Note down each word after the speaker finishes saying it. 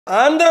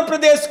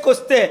ఆంధ్రప్రదేశ్కి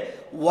వస్తే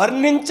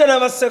వర్ణించని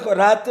అవశ్యక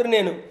రాత్రి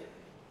నేను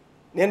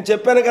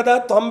చెప్పాను కదా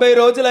 90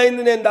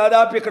 రోజులైంది నేను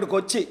దాదాపు ఇక్కడికి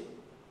వచ్చి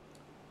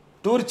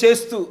టూర్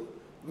చేస్తూ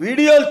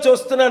వీడియోలు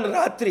చూస్తున్నాను.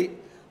 రాత్రి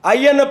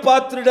అయ్యన్న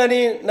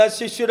పాత్రుడని నా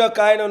శిష్యుడు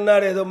ఒక ఆయన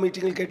ఉన్నాడు, ఏదో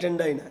మీటింగ్కి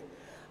అటెండ్ అయిన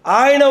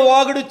ఆయన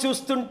వాగుడు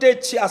చూస్తుంటే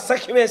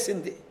అసహ్యం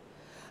వేసింది.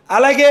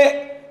 అలాగే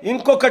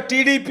ఇంకొక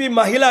టీడీపీ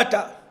మహిళట,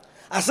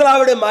 అసలు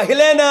ఆవిడ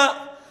మహిళేనా,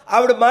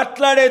 ఆవిడ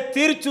మాట్లాడే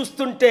తీరు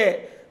చూస్తుంటే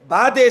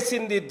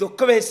బాధేసింది,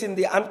 దుఃఖం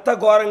వేసింది. అంత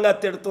ఘోరంగా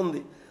తిడుతుంది,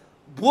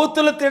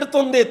 బూతులు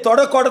తిడుతుంది, తొడ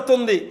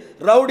కొడుతుంది,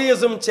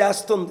 రౌడీయిజం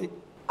చేస్తుంది.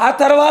 ఆ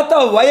తర్వాత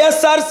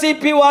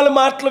వైఎస్ఆర్సీపీ వాళ్ళ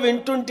మాటలు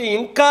వింటుంటే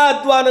ఇంకా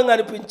అధ్వానంగా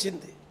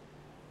అనిపించింది.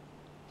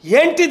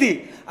 ఏంటిది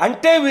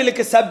అంటే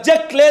వీళ్ళకి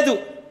సబ్జెక్ట్ లేదు,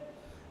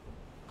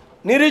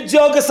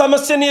 నిరుద్యోగ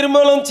సమస్య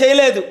నిర్మూలన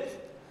చేయలేదు,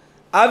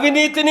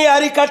 అవినీతిని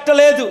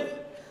అరికట్టలేదు,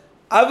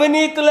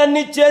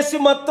 అవినీతులన్నీ చేసి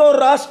మొత్తం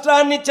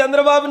రాష్ట్రాన్ని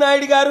చంద్రబాబు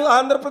నాయుడు గారు,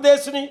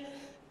 ఆంధ్రప్రదేశ్ని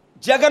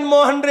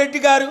జగన్మోహన్ రెడ్డి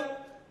గారు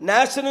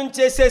నాశనం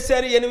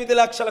చేసేసారు. 8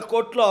 లక్షల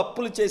కోట్లు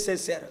అప్పులు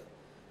చేసేసారు.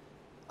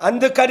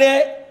 అందుకనే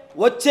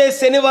వచ్చే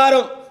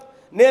శనివారం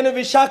నేను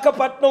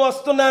విశాఖపట్నం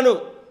వస్తున్నాను.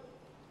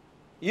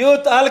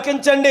 యూత్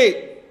ఆలకించండి.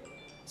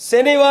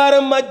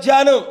 శనివారం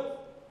మధ్యాహ్నం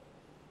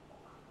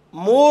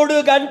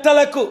 3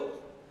 గంటలకు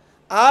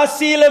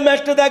ఆశీల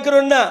మెట్ట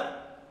దగ్గరున్న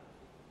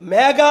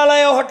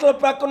మేఘాలయ హోటల్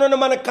పక్కన ఉన్న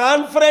మన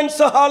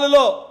కాన్ఫరెన్స్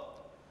హాల్లో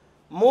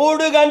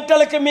 3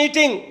 గంటలకి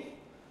meeting.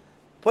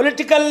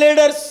 Political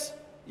leaders,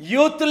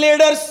 youth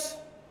leaders,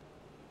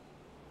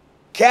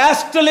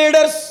 caste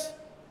leaders,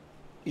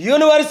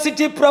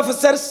 university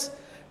professors,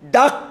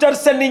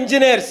 doctors and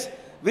engineers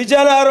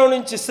Vizianagaram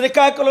నుంచి,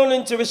 శ్రీకాకుళం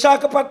నుంచి,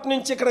 విశాఖపట్నం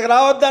నుంచి ఇక్కడికి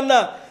రావద్దన్న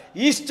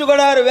ఈస్ట్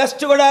గోదావరి,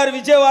 వెస్ట్ గోదావరి,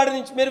 విజయవాడ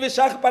నుంచి మీరు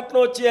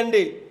విశాఖపట్నం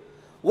వచ్చేయండి.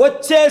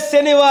 వచ్చే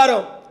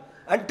శనివారం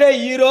అంటే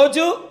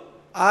ఈరోజు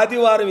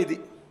ఆదివారం, ఇది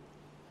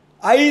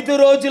 5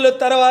 రోజుల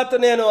తర్వాత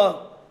నేను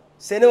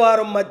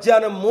శనివారం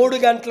మధ్యాహ్నం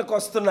 3 గంటలకు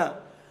వస్తున్నా.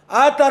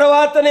 ఆ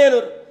తర్వాత నేను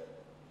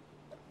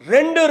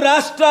 2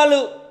 రాష్ట్రాలు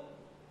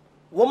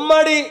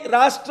ఉమ్మడి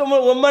రాష్ట్రము,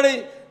 ఉమ్మడి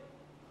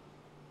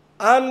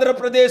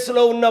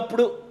ఆంధ్రప్రదేశ్లో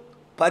ఉన్నప్పుడు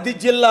 10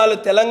 జిల్లాలు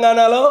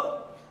తెలంగాణలో,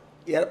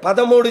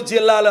 13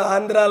 జిల్లాలు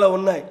ఆంధ్రాలో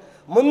ఉన్నాయి.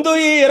 ముందు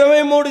ఈ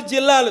 23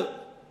 జిల్లాలు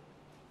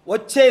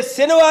వచ్చే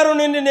శనివారం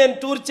నుండి నేను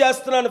టూర్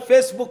చేస్తున్నాను.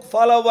 ఫేస్బుక్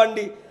ఫాలో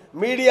అవ్వండి,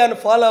 మీడియాను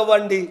ఫాలో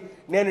అవ్వండి.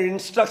 నేను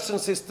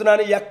ఇన్స్ట్రక్షన్స్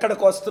ఇస్తున్నాను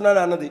ఎక్కడికి వస్తున్నాను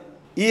అన్నది.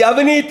 ఈ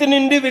అవినీతి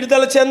నుండి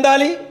విడుదల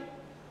చెందాలి.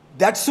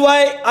 That's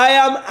why I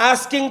am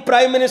asking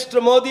Prime Minister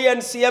Modi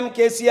and CM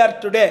KCR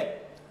today,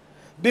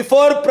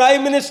 before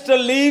Prime Minister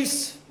leaves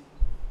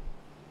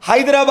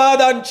Hyderabad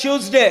on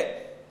Tuesday,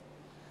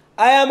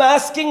 I am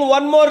asking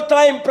one more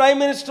time, Prime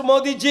Minister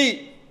Modi ji,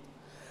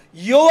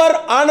 your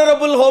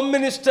Honorable Home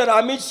Minister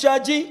Amit Shah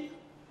ji,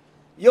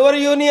 your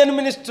Union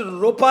Minister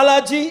Rupala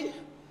ji,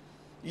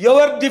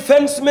 your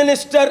Defense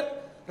Minister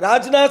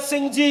Rajnath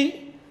Singh ji,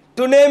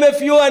 to name a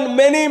few, and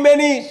many,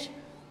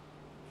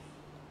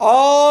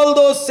 all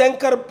those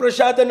Shankar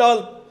Prasad and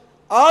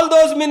all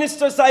those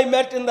ministers I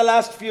met in the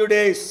last few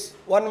days,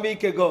 1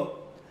 week ago,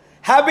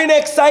 have been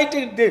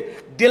excited,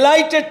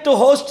 delighted to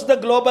host the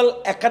Global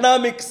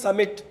Economic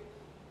Summit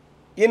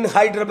in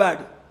Hyderabad.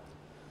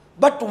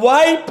 But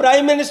why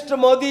Prime Minister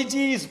Modi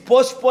ji is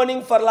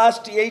postponing for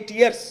last 8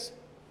 years?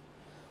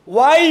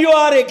 Why you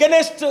are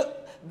against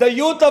the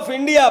youth of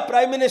India,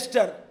 Prime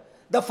Minister,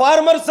 the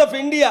farmers of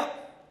India,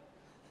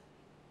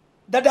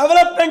 the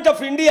development of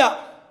India,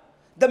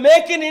 the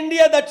make in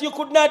India that you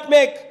could not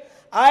make?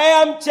 I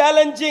am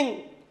challenging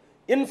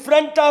in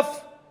front of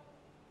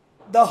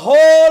the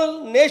whole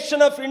nation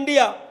of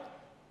India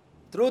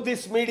through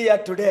this media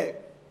today.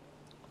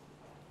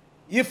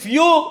 If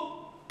you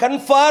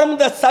confirm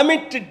the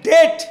summit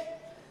date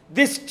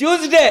this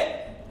Tuesday,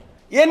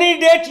 any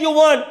date you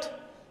want,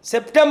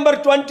 September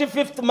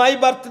 25th, my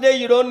birthday,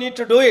 you don't need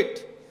to do it.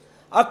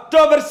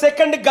 October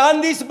 2nd,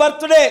 Gandhi's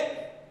birthday.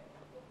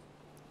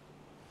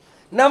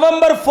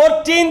 November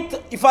 14th,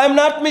 if I am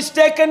not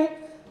mistaken,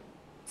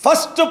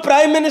 first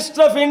Prime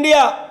Minister of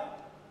India,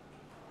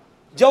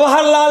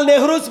 Jawaharlal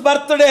Nehru's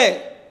birthday.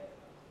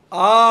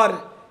 Or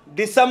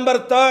December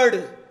 3rd,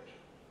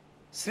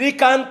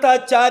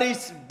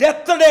 Srikantachari's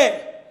death day.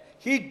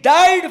 He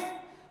died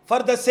for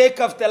the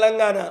sake of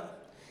Telangana.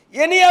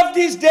 Any of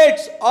these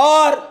dates,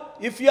 or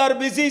if you are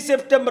busy,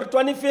 September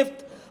 25th,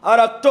 or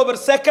October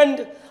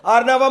 2nd, or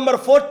November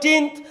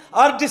 14th,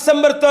 or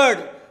December 3rd,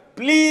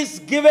 please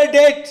give a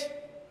date.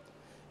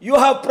 You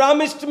have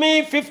promised me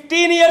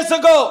 15 years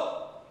ago,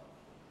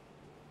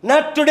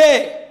 not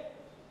today.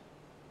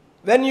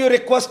 When you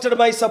requested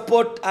my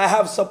support, I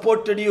have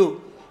supported you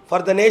for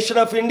the nation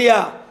of India,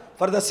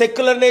 for the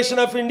secular nation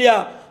of India,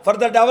 for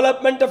the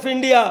development of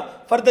India,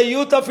 for the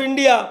youth of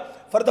India,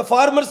 for the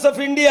farmers of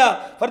India,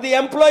 for the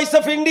employees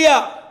of India.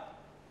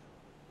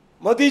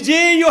 Modi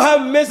ji, you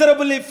have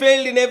miserably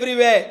failed in every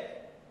way.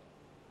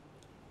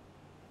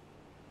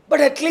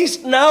 But at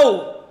least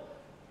now,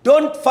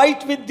 don't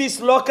fight with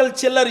this local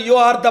chiller. You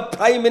are the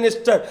Prime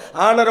Minister,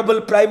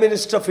 Honorable Prime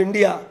Minister of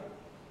India.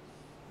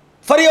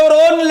 For your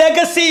own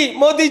legacy,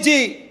 Modi ji,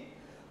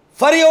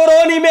 for your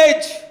own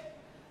image.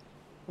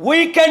 We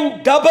can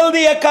double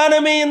the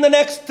economy in the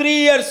next 3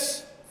 years.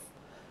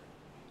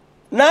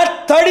 Not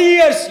 30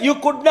 years. You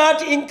could not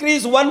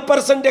increase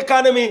 1%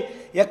 economy.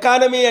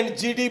 Economy and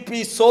GDP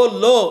so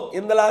low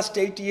in the last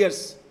 8 years.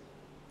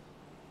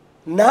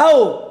 Now,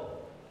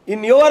 in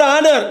your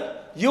honor,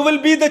 you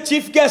will be the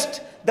chief guest.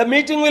 The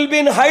meeting will be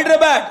in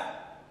Hyderabad.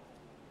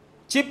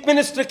 Chief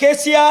Minister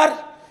KCR,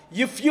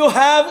 if you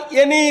have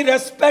any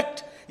respect,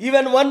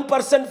 even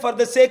 1% for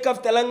the sake of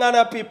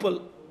Telangana people.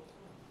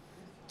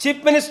 Chief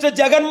Minister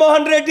Jagan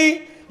Mohan Reddy,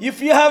 if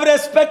you have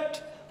respect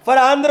for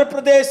Andhra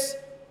Pradesh,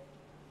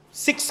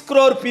 6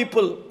 crore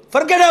people.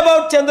 Forget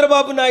about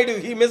Chandrababu Naidu,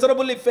 he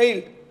miserably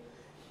failed.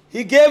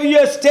 He gave you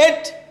a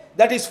state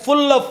that is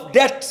full of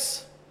debts.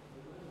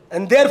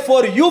 And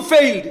therefore you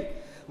failed.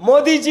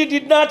 Modi ji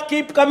did not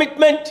keep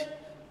commitment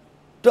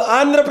to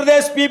Andhra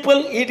Pradesh people.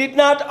 He did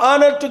not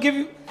honor to give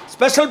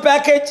special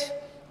package,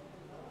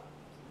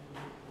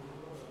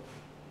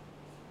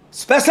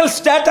 special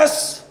status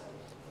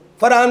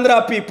for Andhra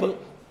people.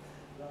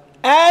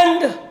 And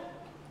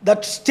the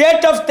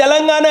state of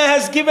Telangana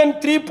has given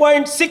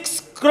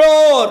 3.6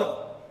 crore,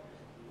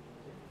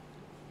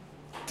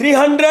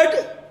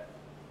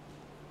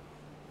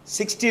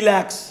 360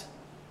 lakhs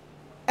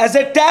as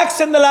a tax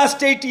in the last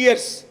 8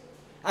 years.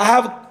 I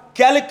have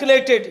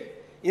calculated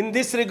in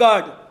this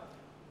regard.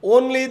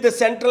 Only the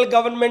central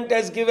government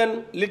has given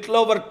little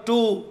over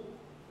 2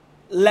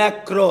 lakh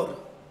crore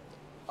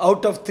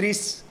out of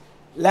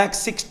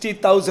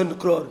 3,60,000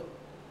 crore.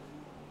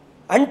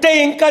 Ante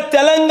inka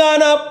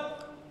Telangana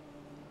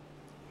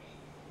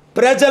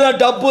ప్రజల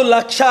డబ్బు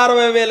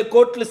 1,60,000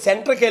 కోట్లు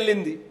సెంటర్కి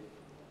వెళ్ళింది.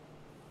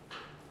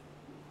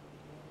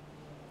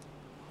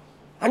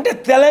 అంటే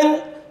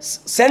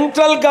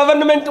central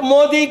government,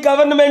 Modi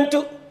government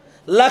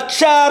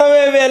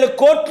 1,60,000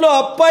 కోట్లు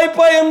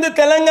అప్పైపోయింది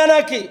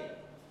తెలంగాణకి.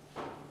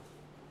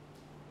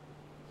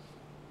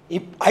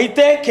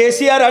 అయితే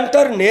కేసీఆర్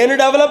అంటారు నేను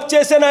డెవలప్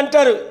చేశాను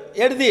అంటారు.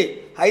 ఏడిది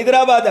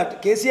హైదరాబాద్ అట.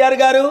 కేసీఆర్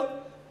గారు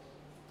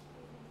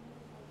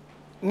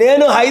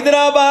నేను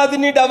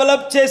హైదరాబాద్ని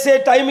డెవలప్ చేసే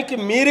టైంకి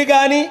మీరు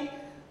కానీ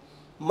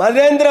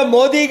నరేంద్ర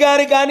మోదీ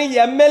గారు కానీ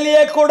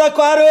ఎమ్మెల్యే కూడా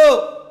కారు.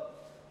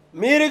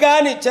 మీరు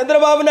కానీ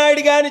చంద్రబాబు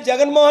నాయుడు కానీ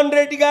జగన్మోహన్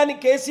రెడ్డి కానీ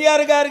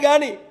కేసీఆర్ గారు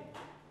కానీ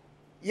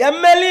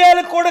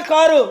ఎమ్మెల్యేలు కూడా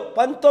కారు.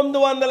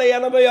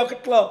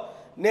 1981లో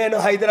నేను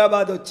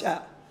హైదరాబాద్ వచ్చా.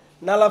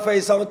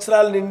 40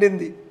 సంవత్సరాలు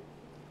నిండింది.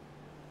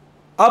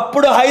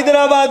 అప్పుడు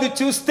హైదరాబాద్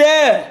చూస్తే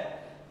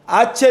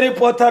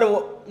ఆశ్చర్యపోతారు.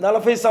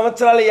 40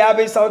 సంవత్సరాలు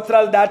 50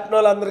 సంవత్సరాలు దాటిన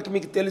వాళ్ళందరికీ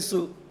మీకు తెలుసు.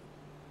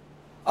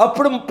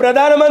 అప్పుడు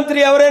ప్రధానమంత్రి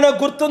ఎవరైనా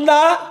గుర్తుందా?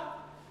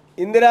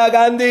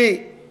 ఇందిరాగాంధీ.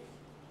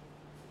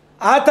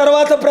 ఆ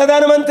తర్వాత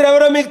ప్రధానమంత్రి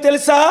ఎవరో మీకు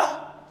తెలుసా?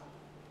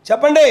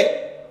 చెప్పండి.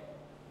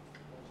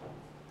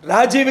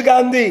 రాజీవ్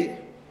గాంధీ.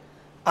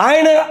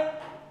 ఆయన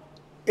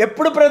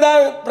ఎప్పుడు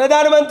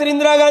ప్రధానమంత్రి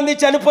ఇందిరాగాంధీ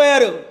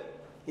చనిపోయారు.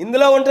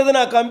 ఇందులో ఉంటుంది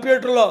నా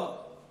కంప్యూటర్లో.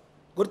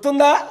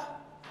 గుర్తుందా?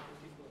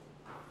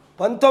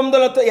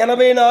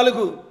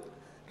 1984.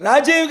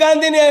 రాజీవ్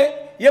గాంధీని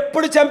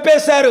ఎప్పుడు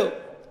చంపేశారు?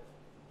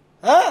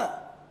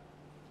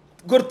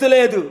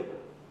 గుర్తులేదు.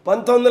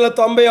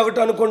 1991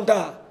 అనుకుంటా.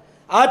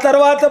 ఆ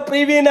తర్వాత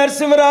పివి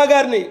నరసింహరావు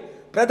గారిని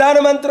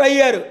ప్రధానమంత్రి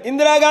అయ్యారు.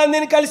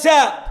 ఇందిరాగాంధీని కలిసా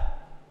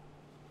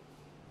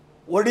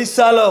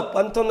ఒడిస్సాలో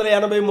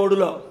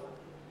 1983లో.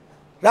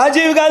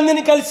 రాజీవ్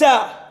గాంధీని కలిసా.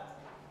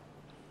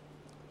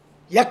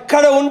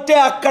 ఎక్కడ ఉంటే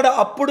అక్కడ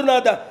అప్పుడు నా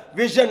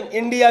విజన్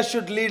ఇండియా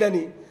షుడ్ లీడ్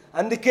అని.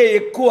 అందుకే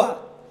ఎక్కువ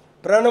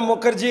ప్రణబ్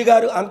ముఖర్జీ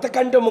గారు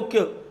అంతకంటే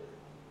ముఖ్యం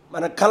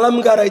మన కలాం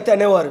గారు అయితే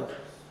అనేవారు,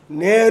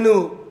 నేను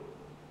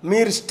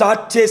మీరు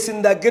స్టార్ట్ చేసిన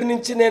దగ్గర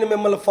నుంచి నేను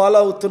మిమ్మల్ని ఫాలో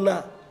అవుతున్నా.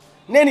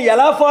 నేను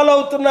ఎలా ఫాలో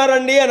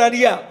అవుతున్నారండి అని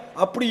అడిగా.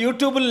 అప్పుడు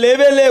యూట్యూబ్లు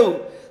లేవు,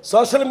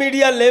 సోషల్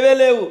మీడియా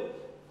లేవు.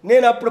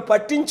 నేను అప్పుడు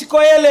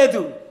పట్టించుకోయే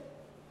లేదు.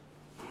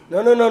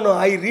 No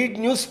I read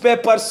news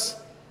papers.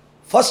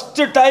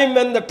 First time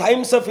when the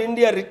times of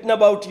India return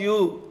about you.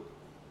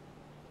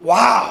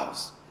 Wow,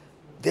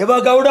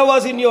 Devagowda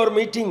was in your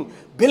meeting.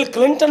 Bill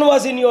Clinton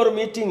was in your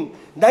meeting.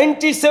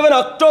 97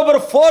 October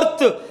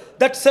 4th,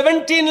 that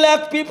 17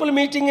 lakh people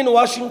meeting in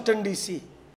Washington, D.C.